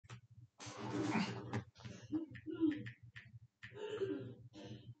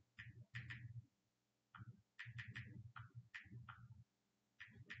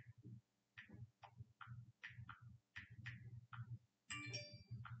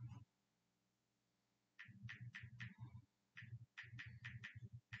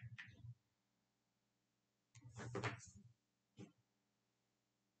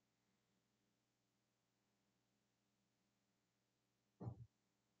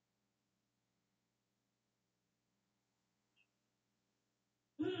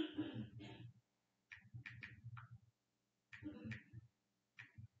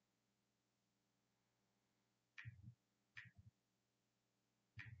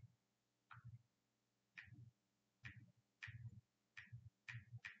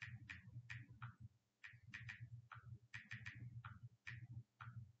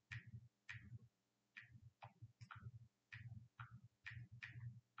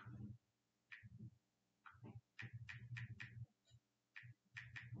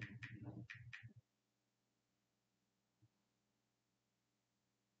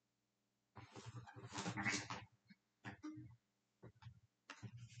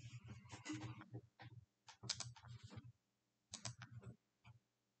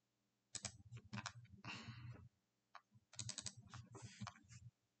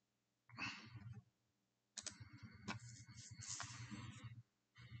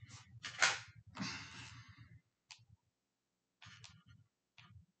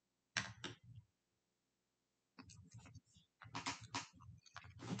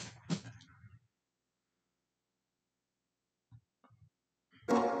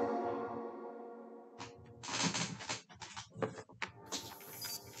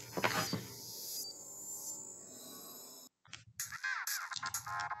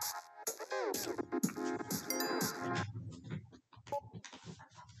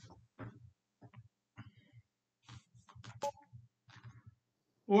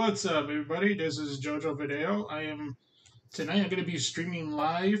What's up, everybody? This is Jojo Video. I'm going to be streaming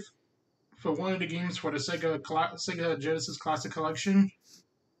live for one of the games for the Sega Genesis Classic Collection.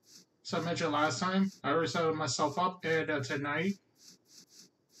 So I mentioned last time, I already set myself up, and tonight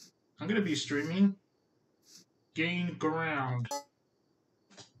I'm going to be streaming Gain Ground.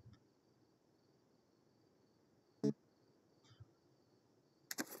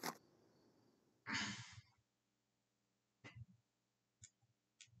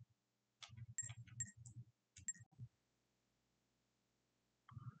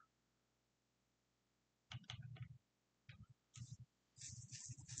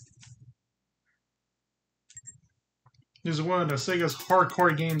 This is one of the Sega's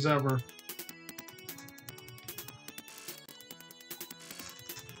hardcore games ever.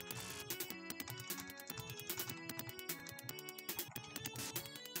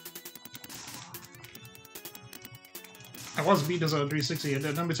 I once beat this on 360,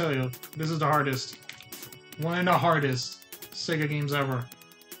 and let me tell you, this is the hardest. One of the hardest Sega games ever.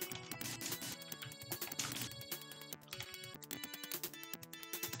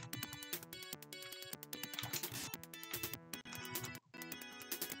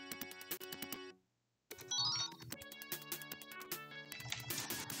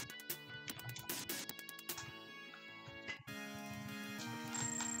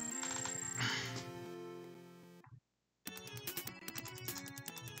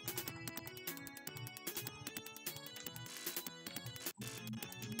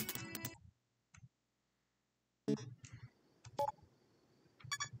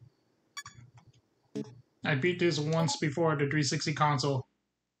 I beat this once before the 360 console.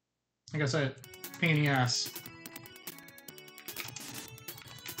 Like I said, pain in the ass.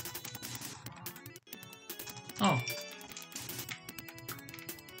 Oh.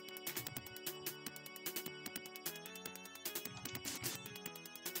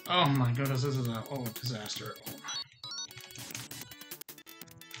 Oh my goodness, this is a disaster. Oh my.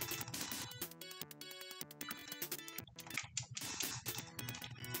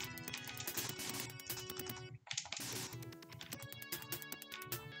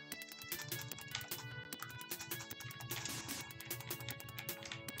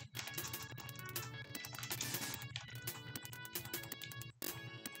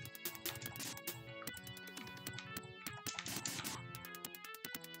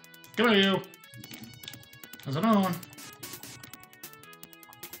 Come on, you. There's another one.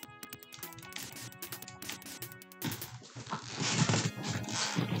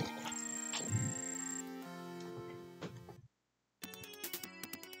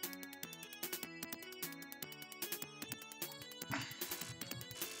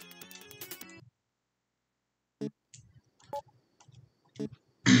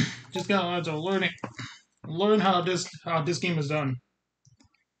 Just gotta learn how this game is done.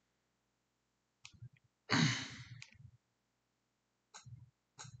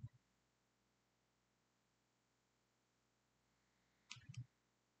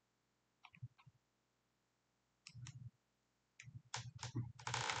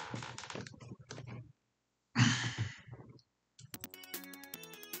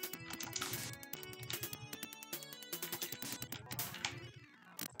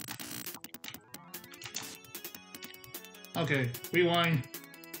 Okay, rewind.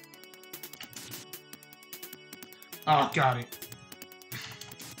 Ah, got it.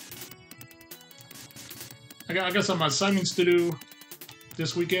 I got some assignments to do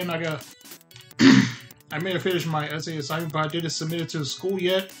this weekend. I may have finished my essay assignment, but I didn't submit it to school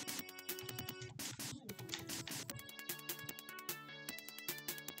yet.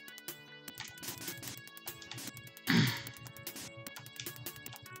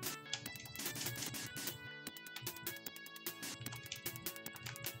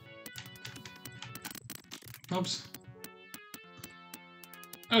 Oops.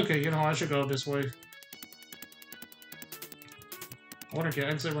 Okay, you know, I should go this way. I wonder if I can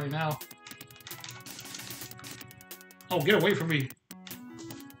exit right now. Oh, get away from me.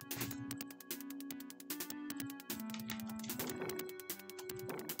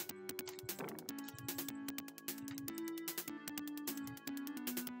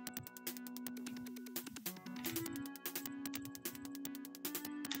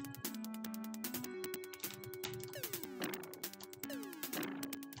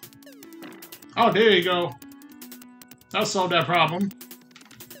 Oh, there you go. That'll solve that problem.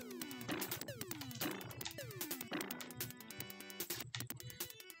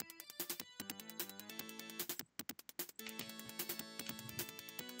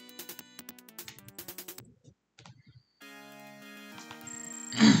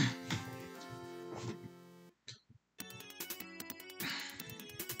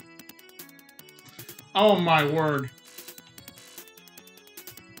 Oh my word.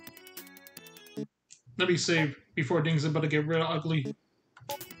 Let me save before things are about to get real ugly.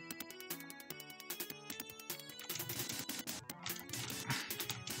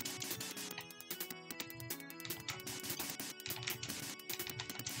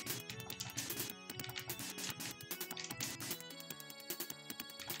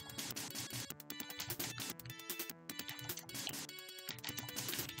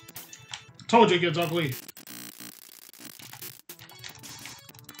 Told you it gets ugly.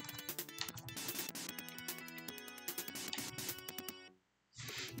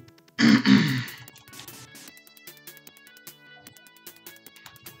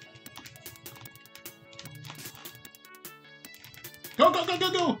 Go, go, go,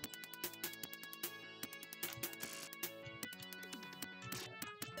 go, go!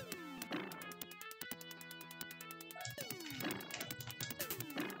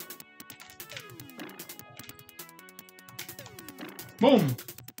 Boom!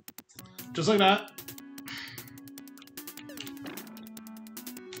 Just like that.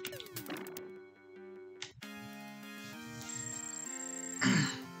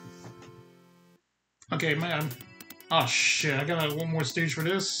 Okay, man. Oh shit, I got one more stage for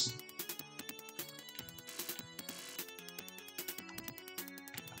this.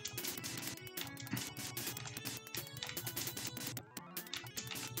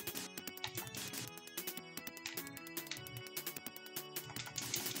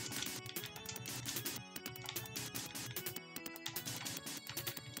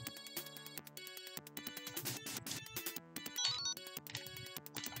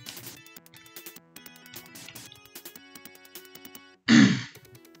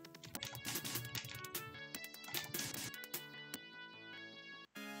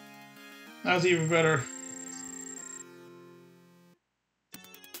 That's even better.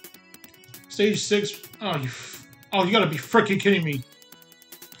 Stage 6. Oh, you gotta be freaking kidding me.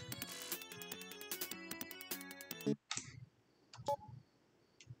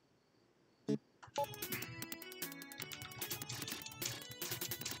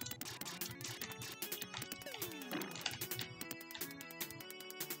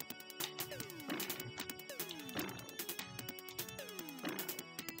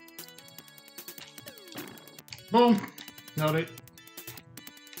 Boom. Nailed it.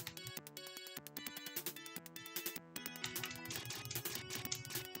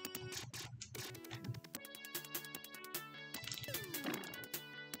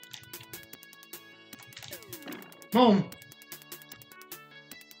 Boom.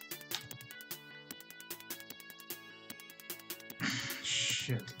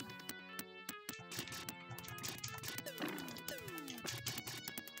 Shit.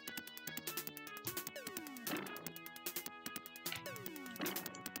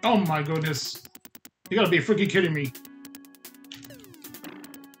 Oh my goodness. You gotta be freaking kidding me.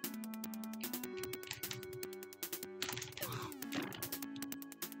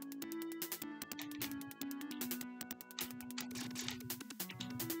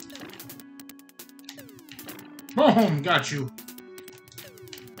 Boom, got you.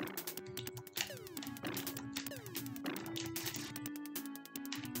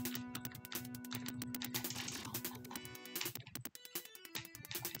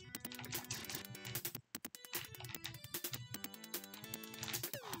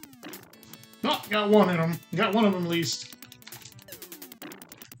 Oh, got one in them. Got one of them at least.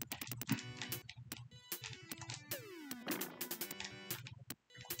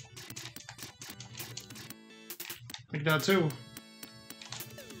 Like that too.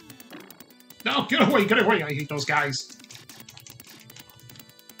 No, get away, get away. I hate those guys.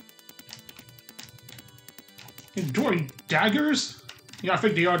 Dory daggers? Yeah, I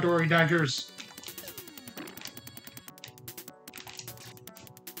think they are Dory daggers.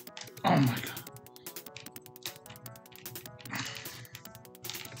 Oh my god.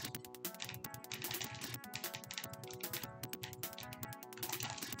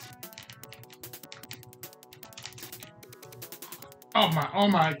 Oh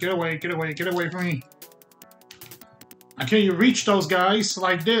my, get away from me. I can't even reach those guys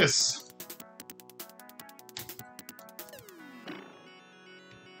like this.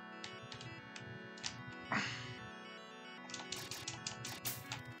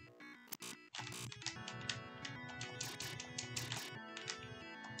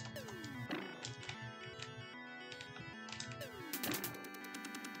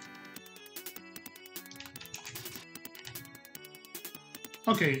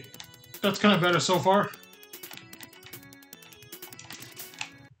 Okay, that's kind of better so far.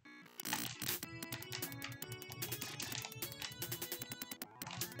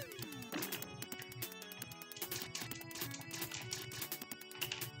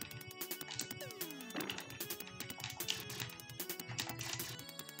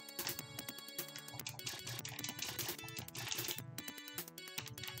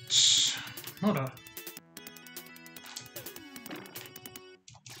 Hold on.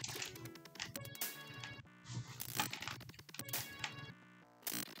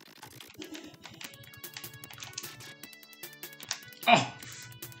 Oh,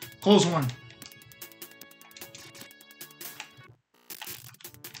 close one.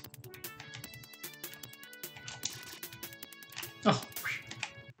 Oh.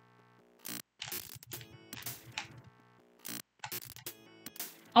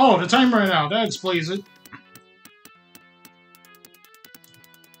 Oh, the time ran out. That explains it.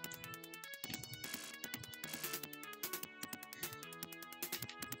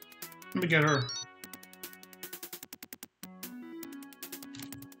 Let me get her.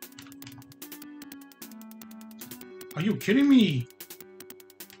 Are you kidding me?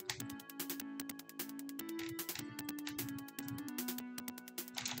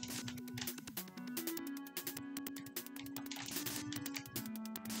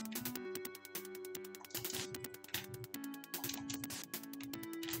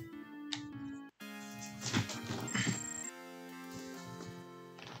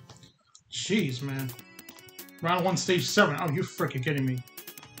 Jeez, man. Round 1, stage 7. Oh, you freaking kidding me.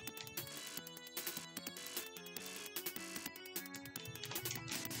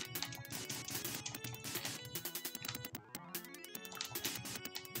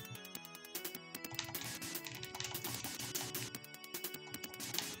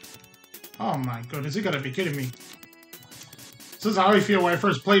 Oh my goodness, you gotta be kidding me. This is how I feel when I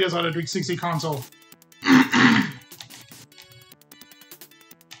first played this on a 360 console.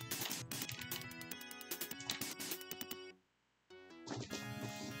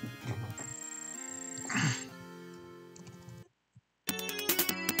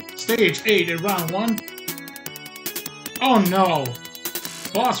 Stage 8 in round 1. Oh no!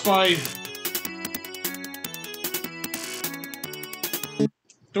 Boss fight!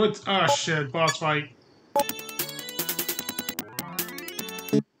 Do it. Oh shit, boss fight.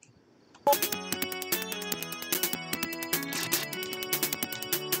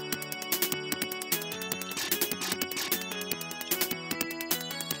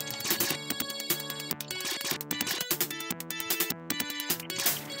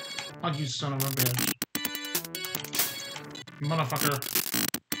 Oh, you son of a bitch. Motherfucker.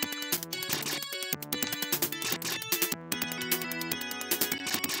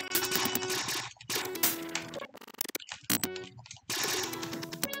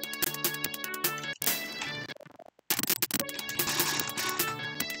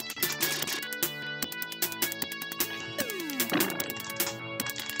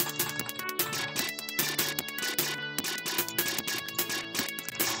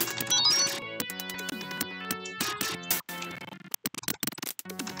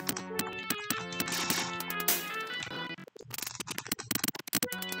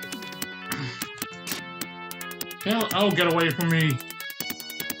 Hell, oh, get away from me.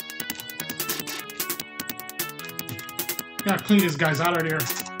 Gotta clean these guys out of there.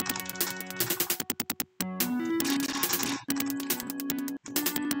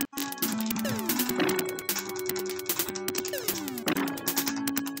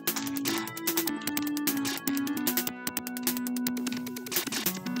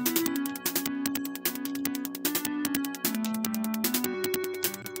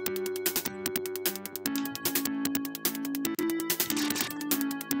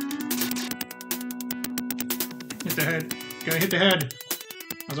 Hit the head. Gotta hit the head.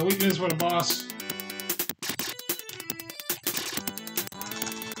 That's a weakness for the boss.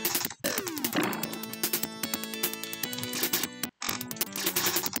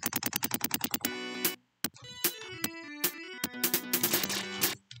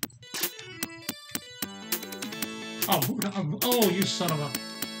 Oh, you son of a...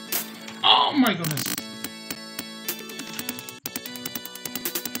 Oh my goodness.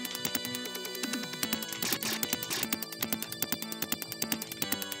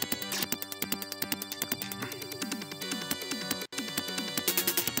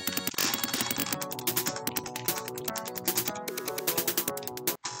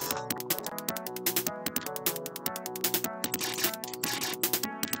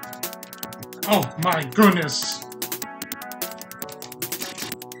 Oh my goodness.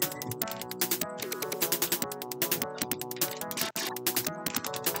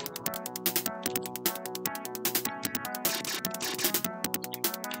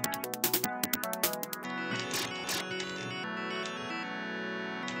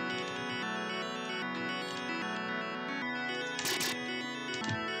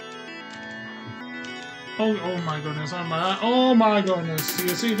 Oh my goodness, oh my goodness. You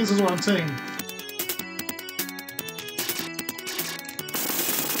see, this is what I'm saying.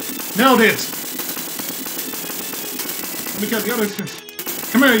 Nailed it! Let me get the other...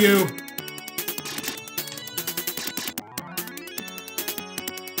 Come here, you!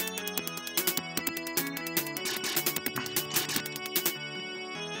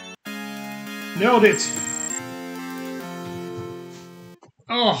 Nailed it!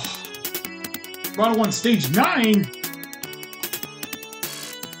 Oh! Battle 1 Stage 9?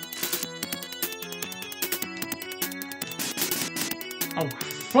 Oh,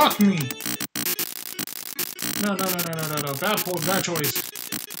 fuck me! No. Bad choice.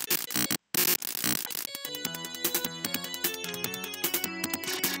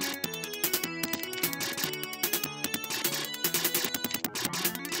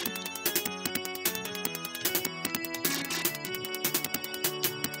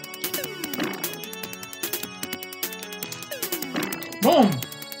 Boom!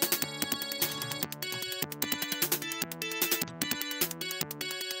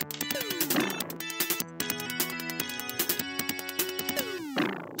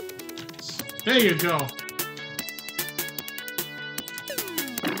 There you go.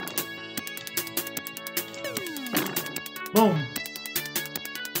 Boom.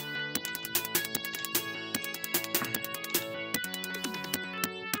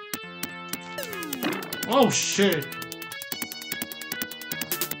 Oh shit.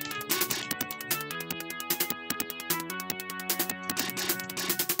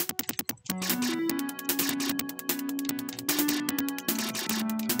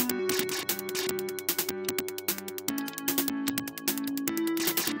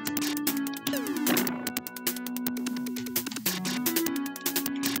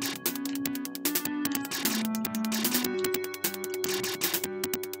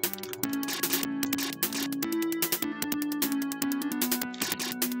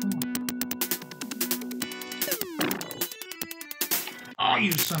 Oh,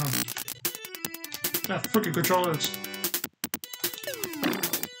 you son of... That freaking controllers.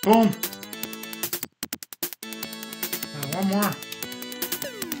 Boom. And one more.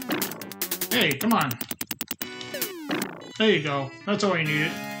 Hey, come on. There you go. That's all you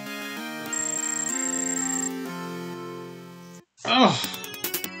needed. Oh.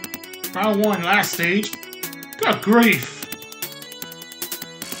 Round 1, last stage. Good grief.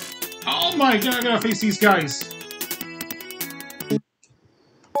 Oh my god, I gotta face these guys.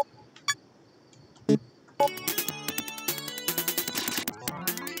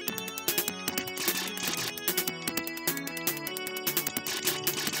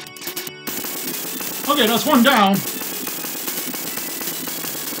 Okay, that's one down.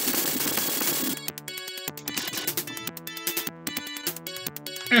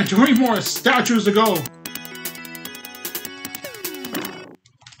 And 3 more statues to go.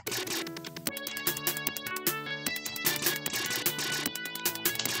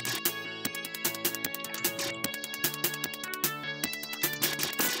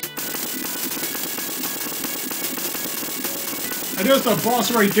 And there's the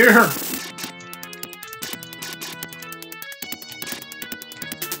boss right there.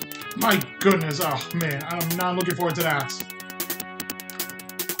 My goodness, oh man, I'm not looking forward to that.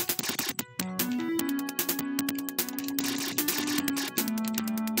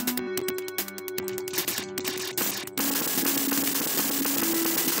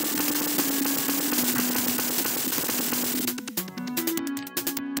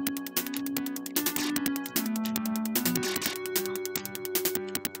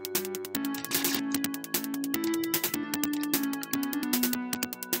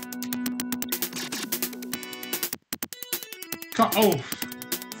 Oh,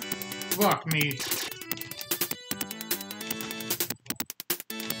 fuck me.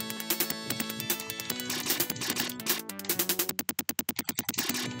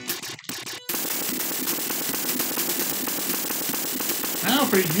 Now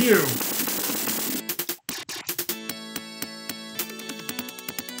for you.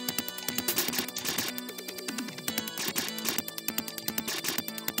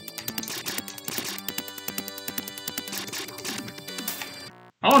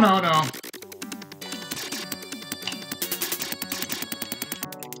 Oh, no, no.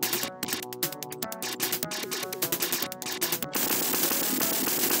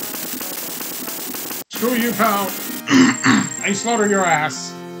 Screw you, pal. I slaughter your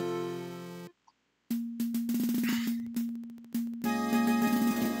ass.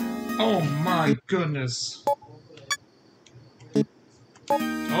 Oh my goodness.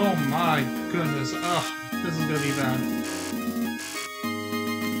 Oh my goodness. Ugh, this is gonna be bad.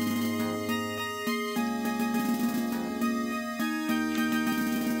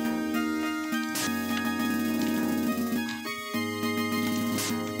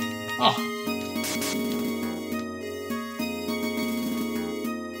 Oh.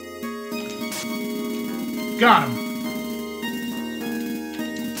 Got him.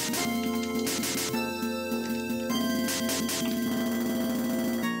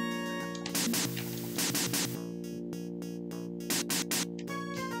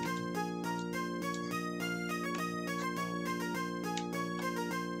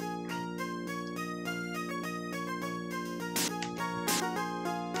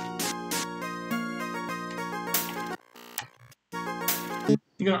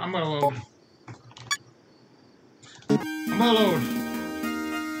 I'm gonna load. I'm gonna load.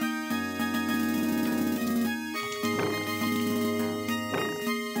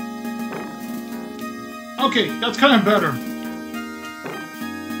 Okay, that's kind of better.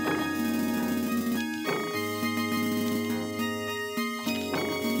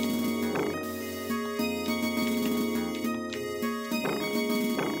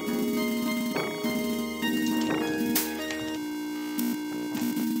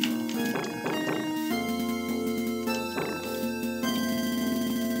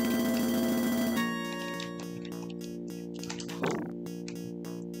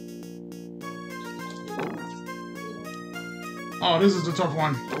 Oh, this is the tough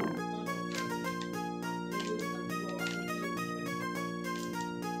one.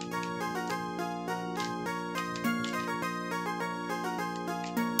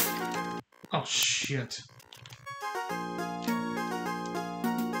 Oh, shit.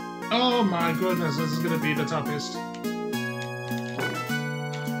 Oh my goodness, this is gonna be the toughest.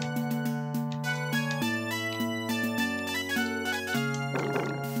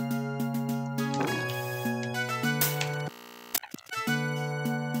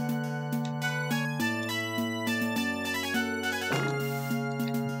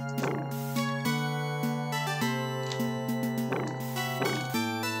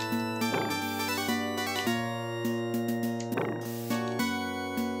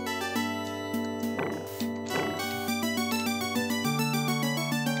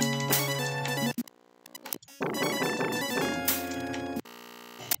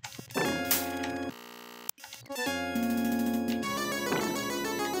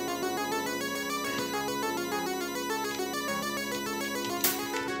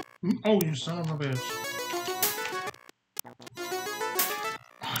 Oh, you son of a bitch.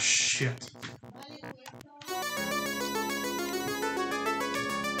 Oh, shit.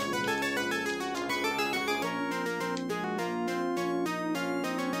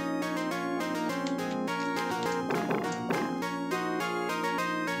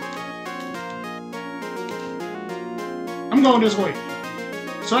 I'm going this way.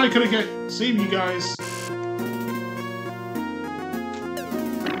 Sorry I couldn't save you guys.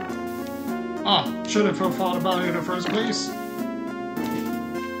 Oh, should have thought about it in the first place.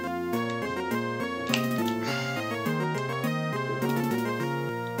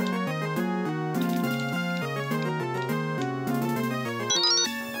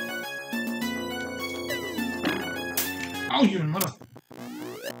 Oh, you mother...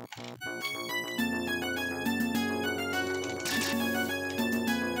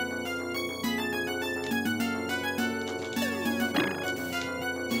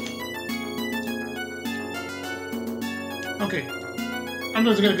 Okay, I'm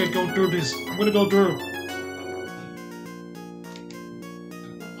just gonna go through this. I'm gonna go through.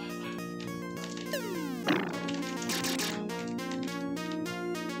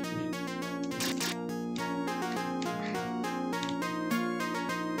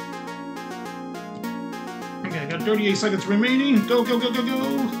 Okay, got 38 seconds remaining. Go, go, go, go, go!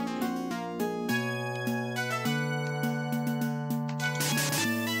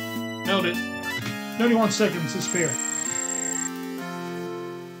 Nailed it. 31 seconds is fair.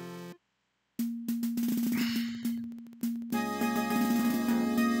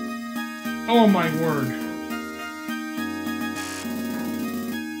 Oh my word.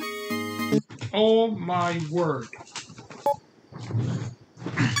 Oh my word.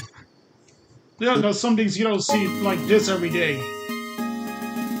 Yeah, no, some things you don't see like this every day.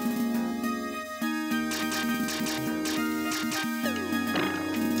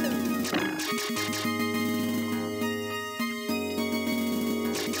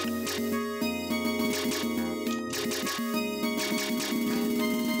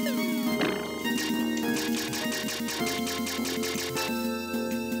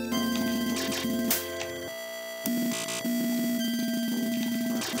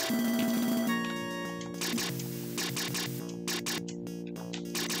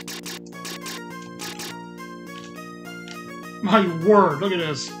 My word, look at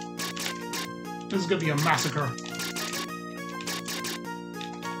this. This is gonna be a massacre.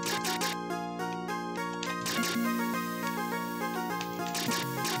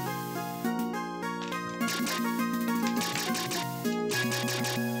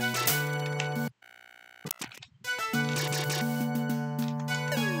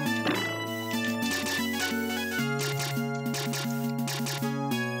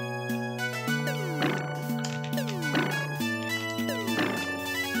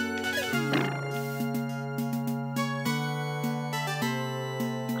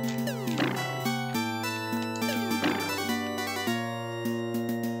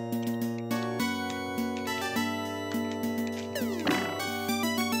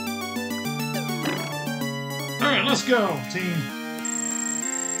 Alright, let's go, team.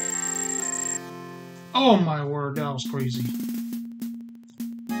 Oh my word, that was crazy.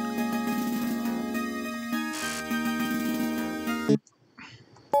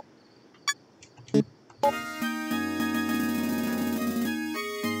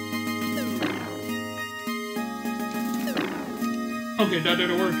 Okay, that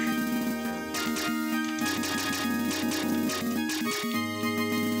didn't work.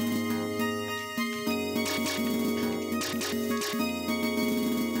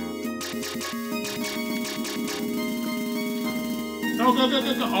 Go, go, go,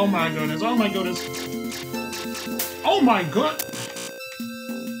 go, go. Oh my goodness, oh my goodness. Oh my god!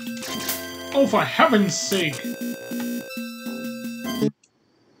 Oh, for heaven's sake!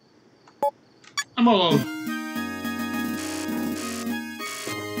 I'm alone.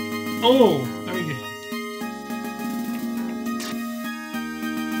 Oh, let me get...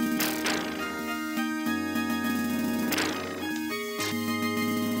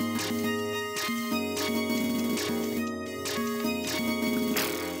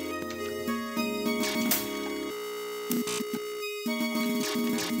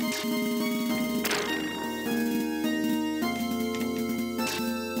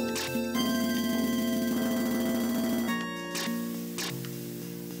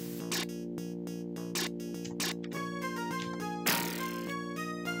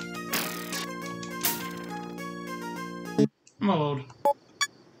 I'm alone.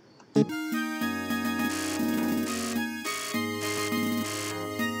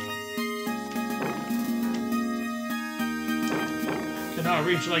 Cannot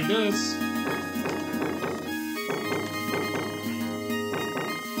reach like this.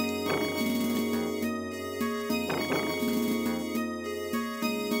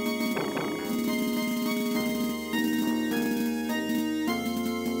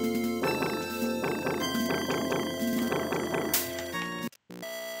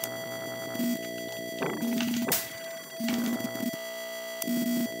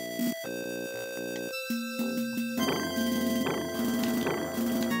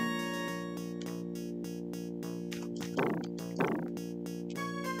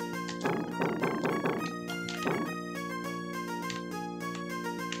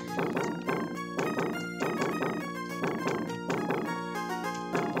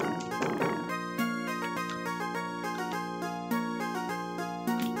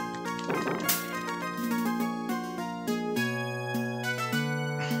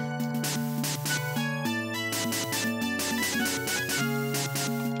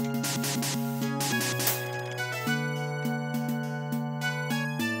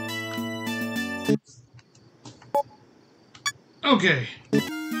 Okay.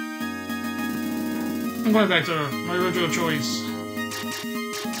 I'm going back to my original choice.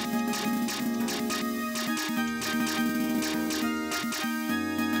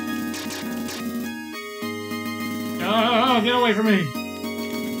 Oh, get away from me!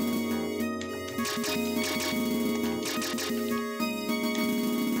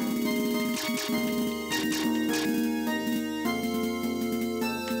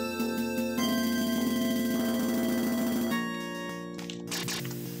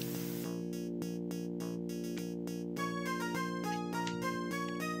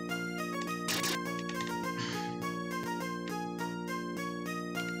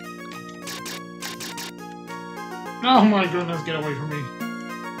 Oh my goodness, get away from me.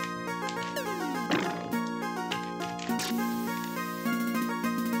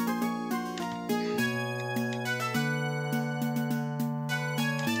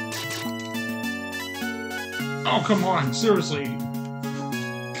 Oh, come on, seriously.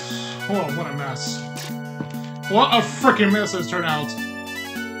 Oh, what a mess. What a freaking mess this turned out.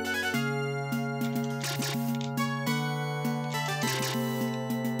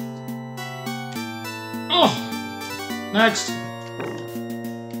 Oh! Next!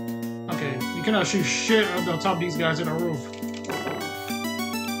 Okay, you cannot shoot shit on top of these guys in the roof.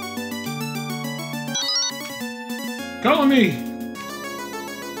 Come with me!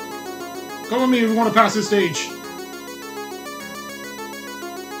 Come with me if you want to pass this stage.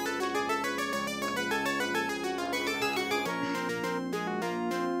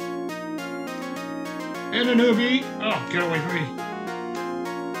 And a newbie! Oh, get away from me.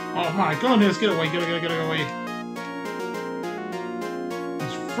 Oh my goodness, get away, get away.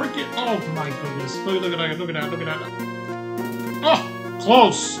 Freaking! Oh my goodness! Look at that! Look at that! Look at that! Oh,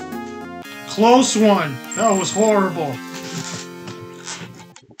 close, close one. That was horrible.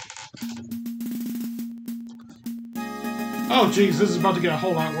 Oh jeez, this is about to get a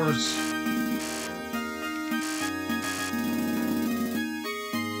whole lot worse.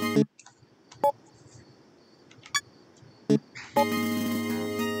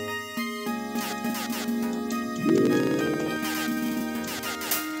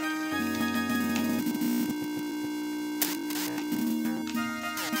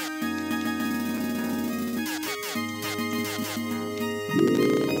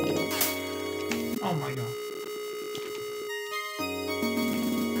 Oh my god.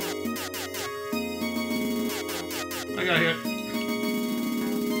 I got hit.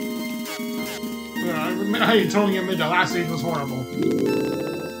 I told you the last stage was horrible.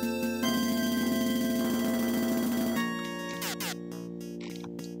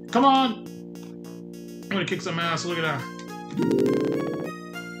 Come on! I'm gonna kick some ass, look at that.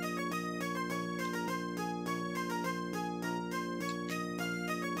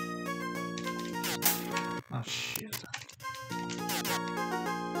 Oh shit.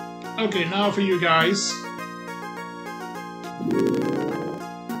 Okay, now for you guys.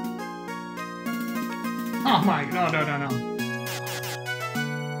 Oh my, no.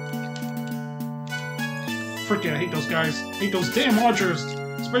 Freaking, I hate those guys. I hate those damn archers.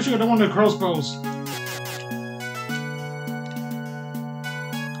 Especially the one with the crossbows.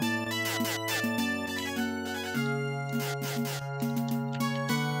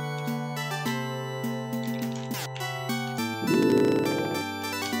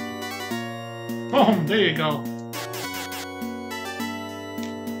 Boom, there you go.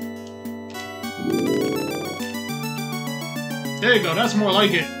 There you go, that's more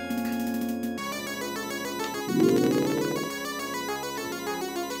like it.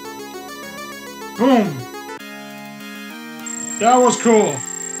 Boom! That was cool.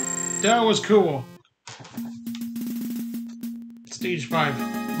 That was cool. Stage 5.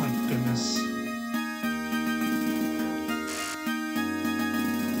 My goodness.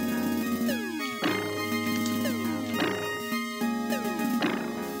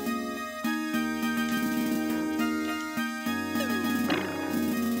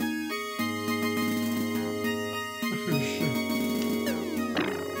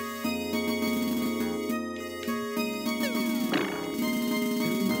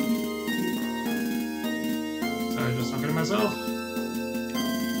 Sorry, just talking to myself.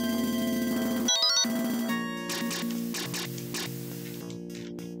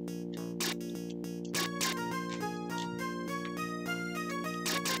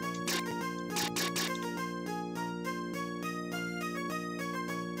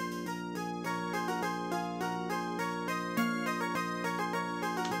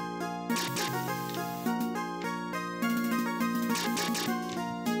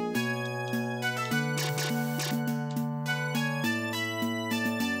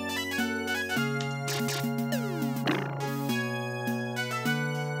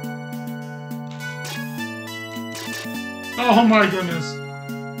 Oh my goodness.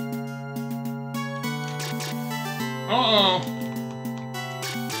 Uh-oh.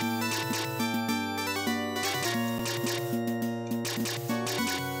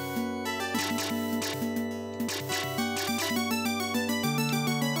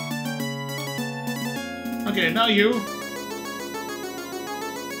 Okay, now you.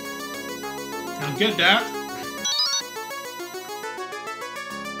 Now get that.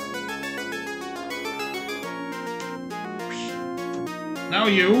 Now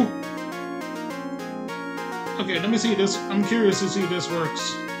you. Okay, let me see this. I'm curious to see if this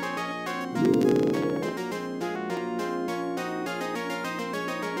works.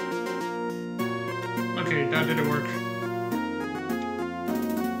 Okay, that didn't work.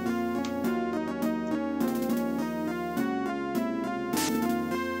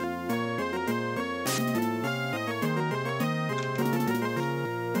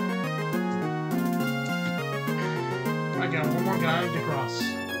 I got one more guy to cross.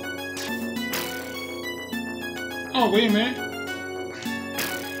 Oh, wait a minute.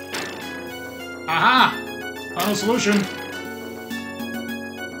 Aha! Final solution.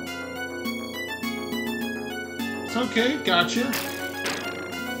 It's okay, gotcha.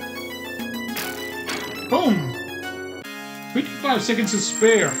 Boom! 55 seconds to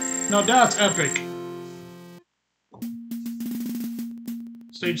spare. Now that's epic.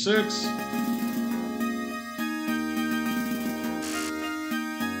 Stage 6.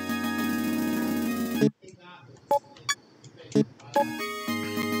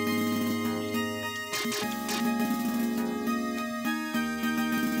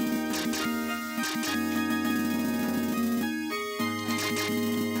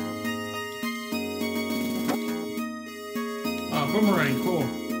 Boomerang, cool.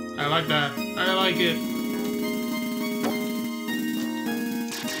 I like that. I like it.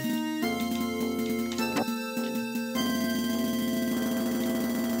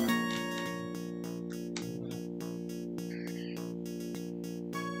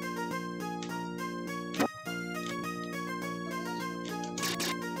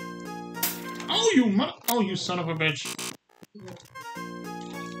 Oh, you son of a bitch.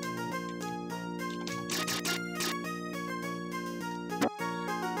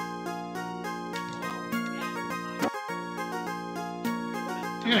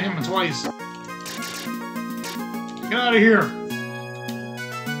 I gotta hit him twice. Get out of here.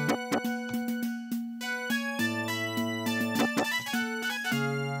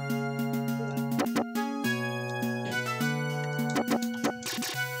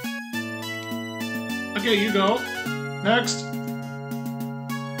 Okay, you go. Next.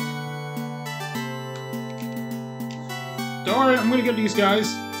 Don't worry, I'm gonna get these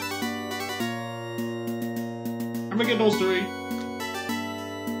guys. I'm gonna get those three.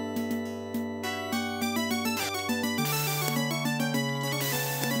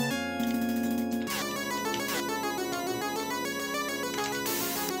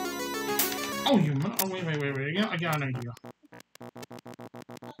 Oh, you. Oh, wait. Yeah, I got an idea.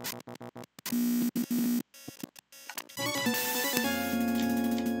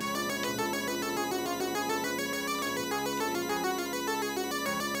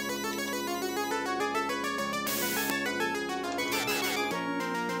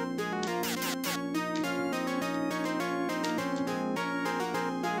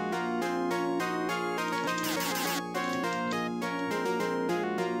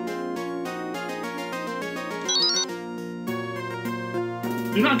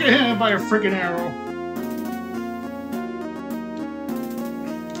 Do not get hit by a freaking arrow.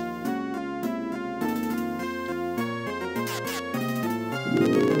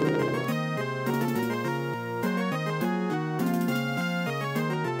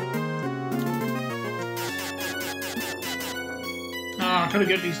 Ah, I could have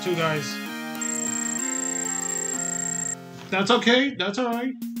get these two guys. That's okay. That's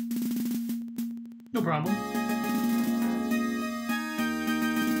alright. No problem.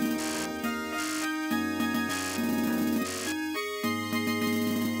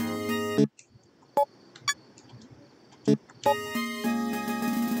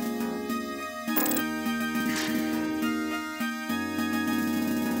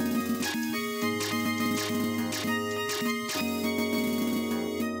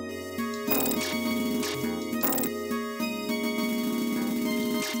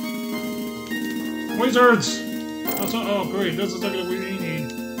 Wizards! Oh, great. This is exactly what we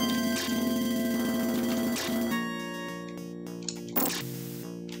need.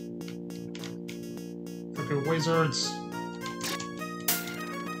 Okay, wizards.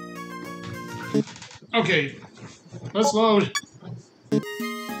 Okay, let's load.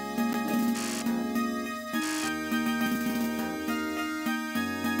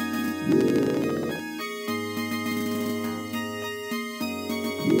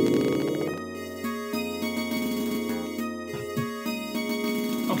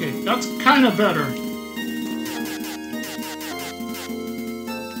 Okay, that's kind of better.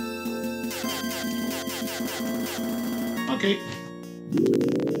 Okay.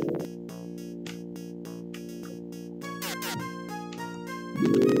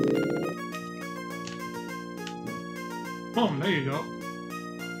 Boom, there you go.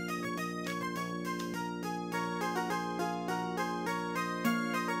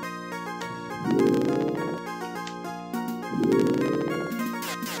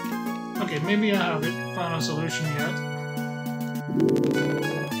 Okay, maybe I haven't found a solution yet.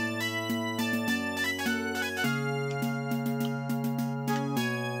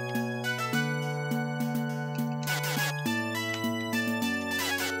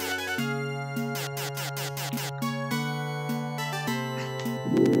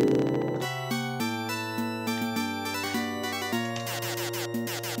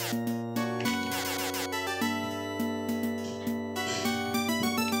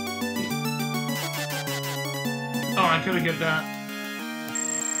 Oh, I couldn't get that.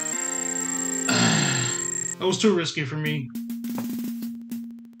 That was too risky for me.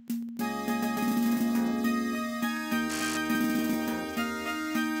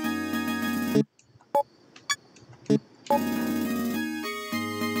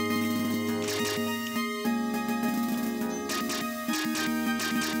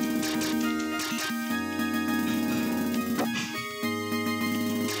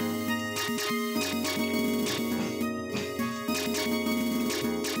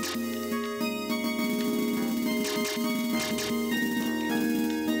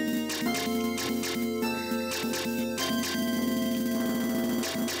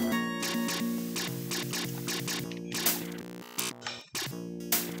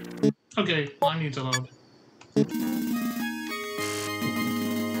 Okay, line needs to load.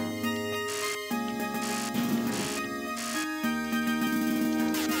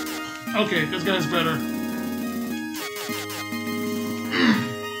 Okay, this guy's better.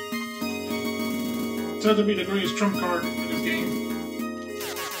 Said to be the greatest trump card in this game.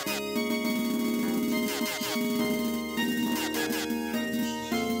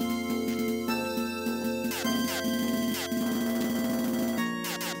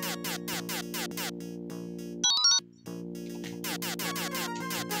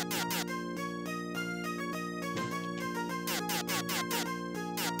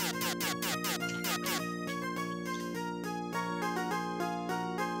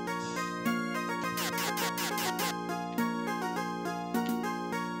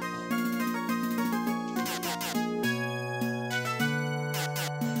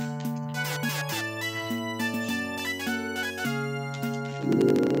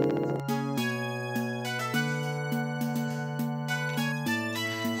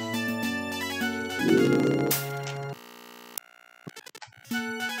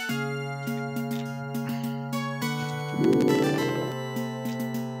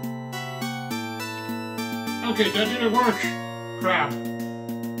 Okay, that didn't work. Crap.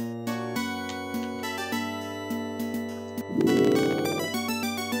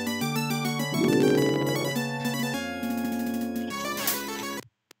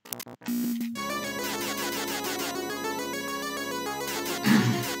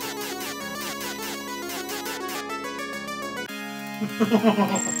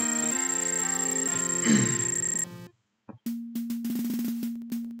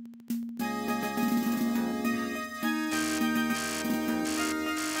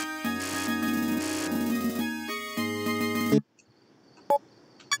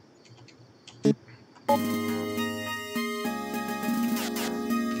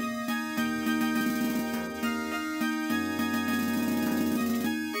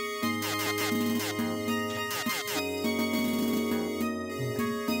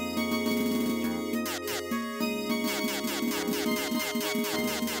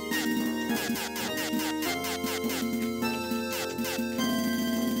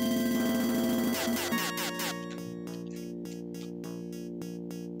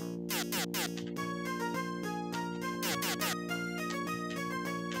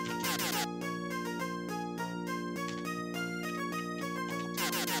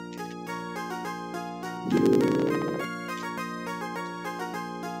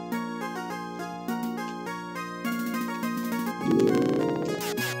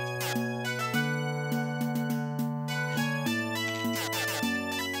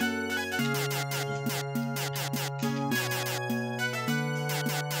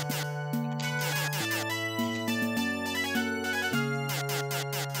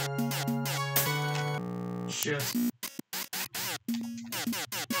 Shit.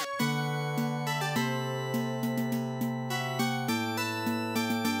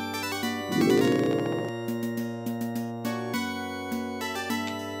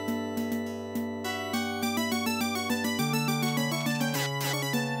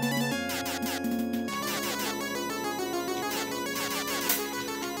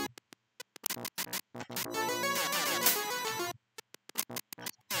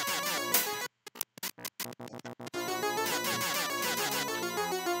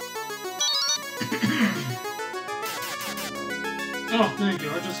 Oh, there you go.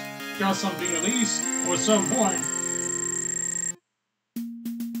 I just got something at least, or some point.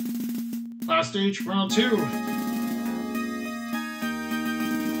 Last stage, round 2.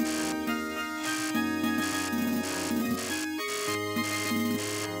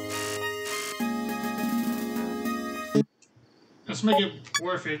 Let's make it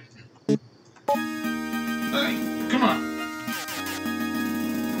worth it. Hey, come on.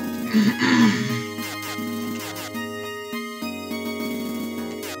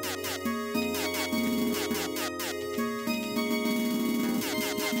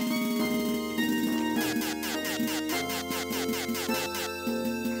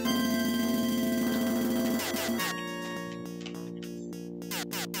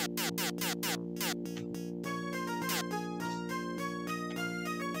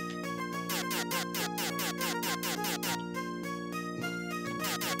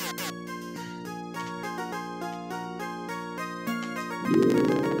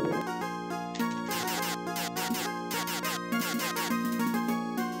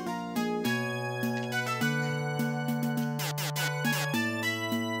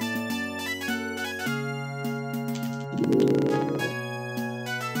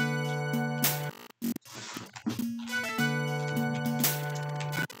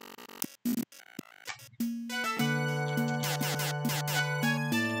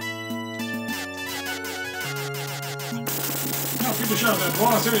 Now, get the shot of that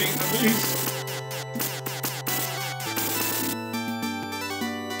boss, at least.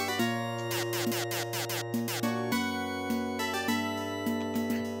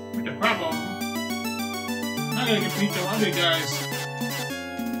 With the problem, I gotta compete the other guys.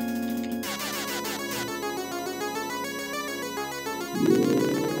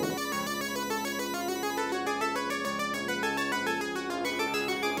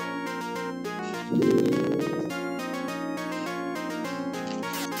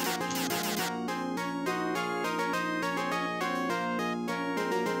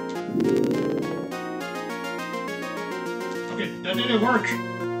 Okay, that didn't work.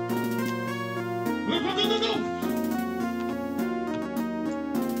 Go, go, go, go, go!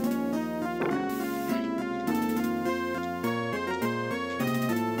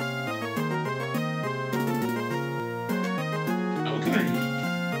 Okay.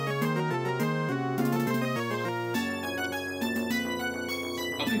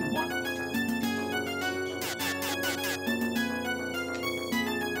 Okay, what?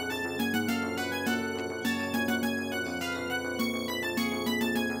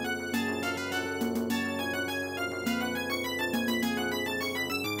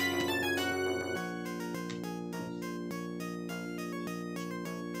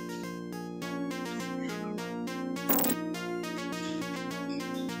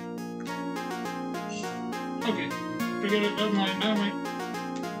 Okay, forget it, never mind, never mind.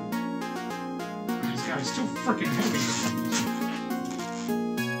 This guy's too freaking heavy.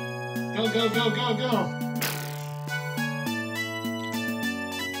 Go, go, go, go, go!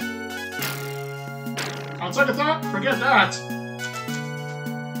 On second thought, forget that!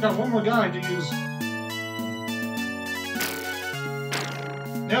 Got one more guy to use.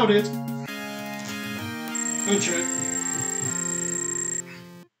 Nailed it! Good shit.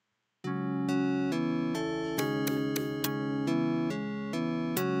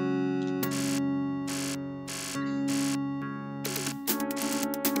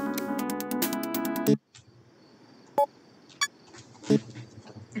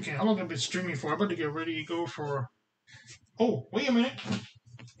 Okay, how long have I been streaming for? I'm about to get ready to go for... Oh, wait a minute.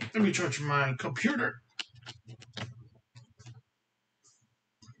 Let me charge my computer.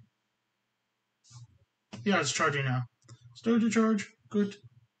 Yeah, it's charging now. Storage to charge. Good.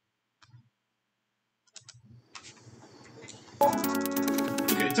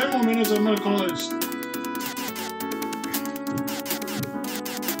 Okay, 10 more minutes. I'm gonna call it.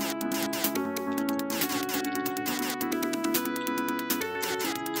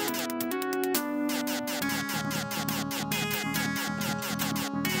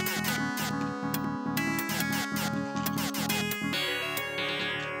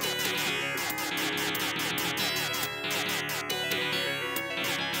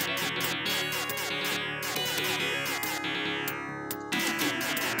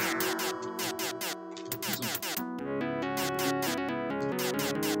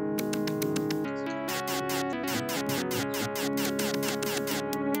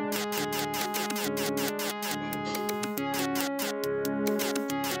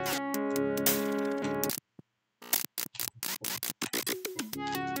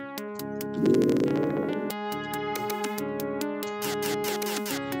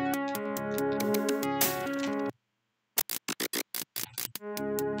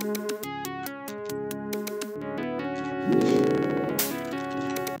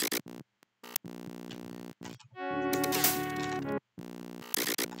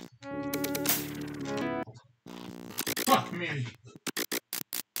 me.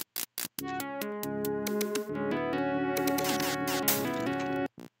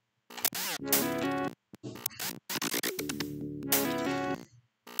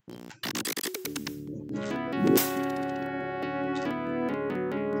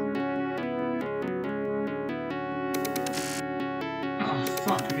 Oh,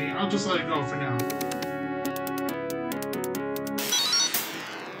 fuck me. I'll just let it go for now.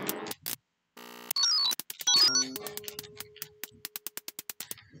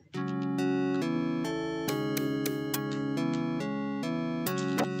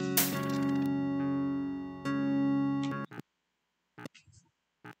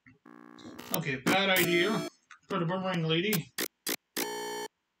 Okay, bad idea for the boomerang lady.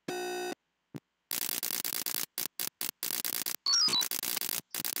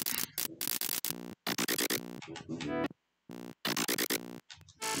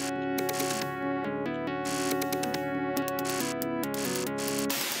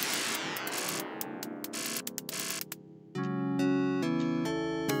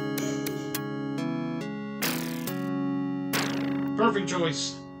 Perfect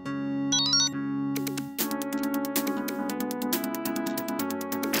choice.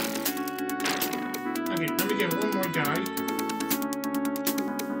 Okay, let me get one more guy.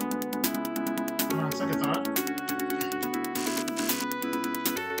 On second thought.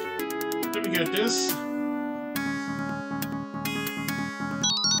 Let me get this.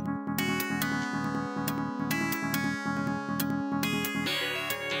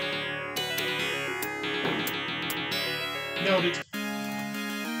 Noted.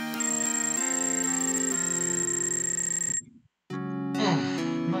 Oh,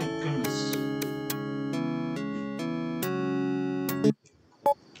 my goodness.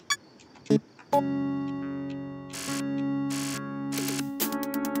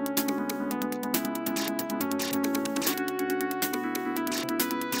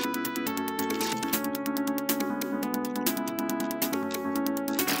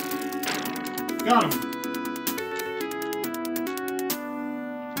 Got him.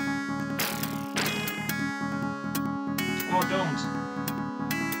 Oh, don't.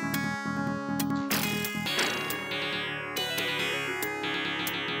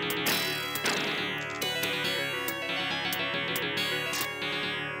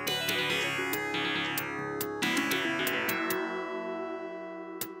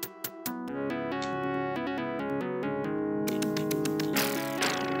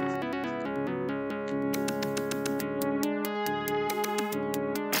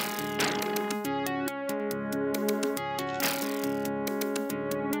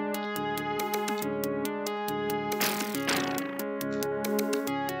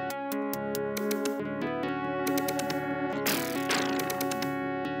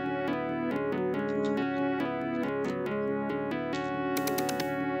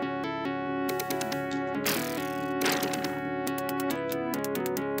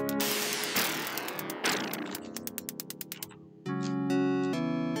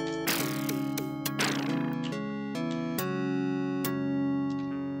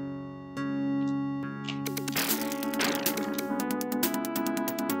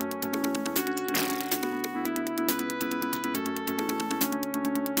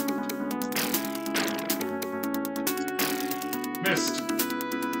 Missed.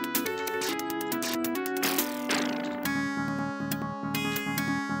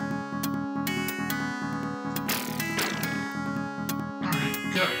 Alright,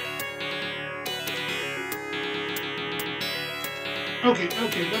 good. Okay,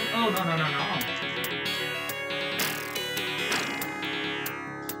 oh, no.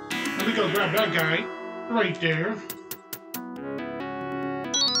 Let me go grab that guy. Right there.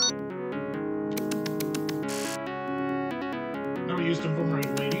 Never used a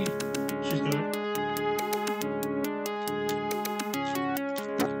boomerang lady. She's good.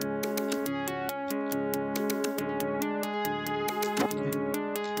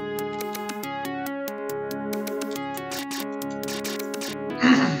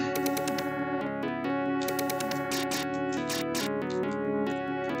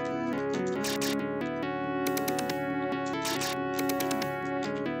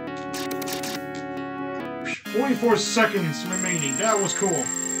 "44 seconds remaining. That was cool."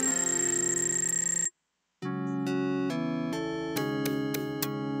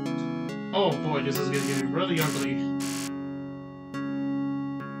 Oh boy, this is gonna get really ugly.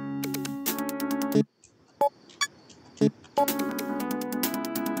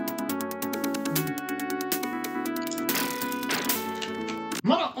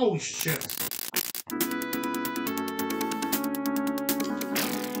 Mother, oh shit.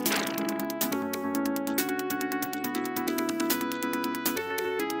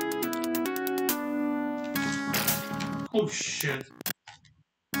 Oh shit.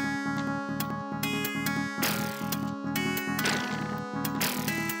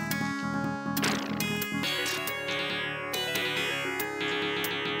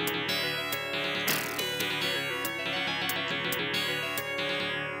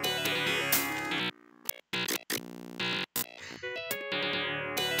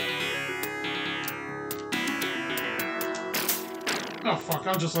 Oh fuck,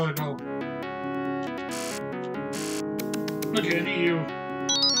 I'll just let it go. Okay, I need you.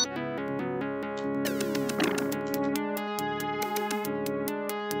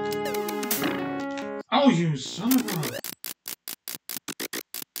 Oh, you son of a...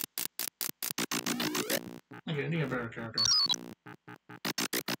 Okay, I need a better character.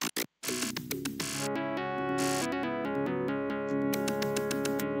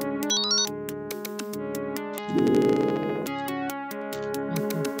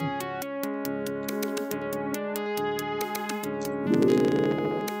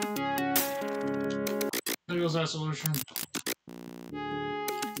 There goes that solution.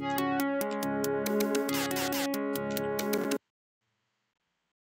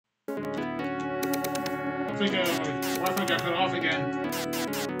 I think Wi-Fi got cut off again.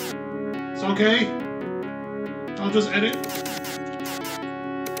 It's okay. I'll just edit.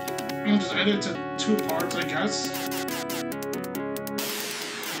 I'll just edit to 2 parts, I guess.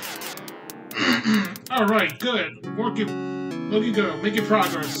 Alright, good. Looking good. Making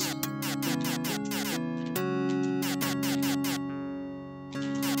progress.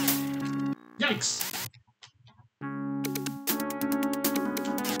 Yikes.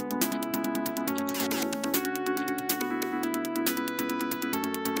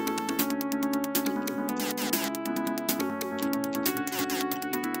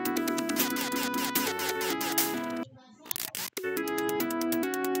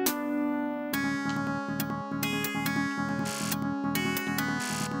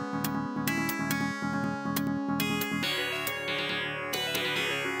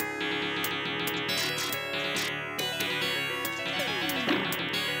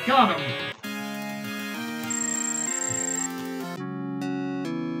 Got him!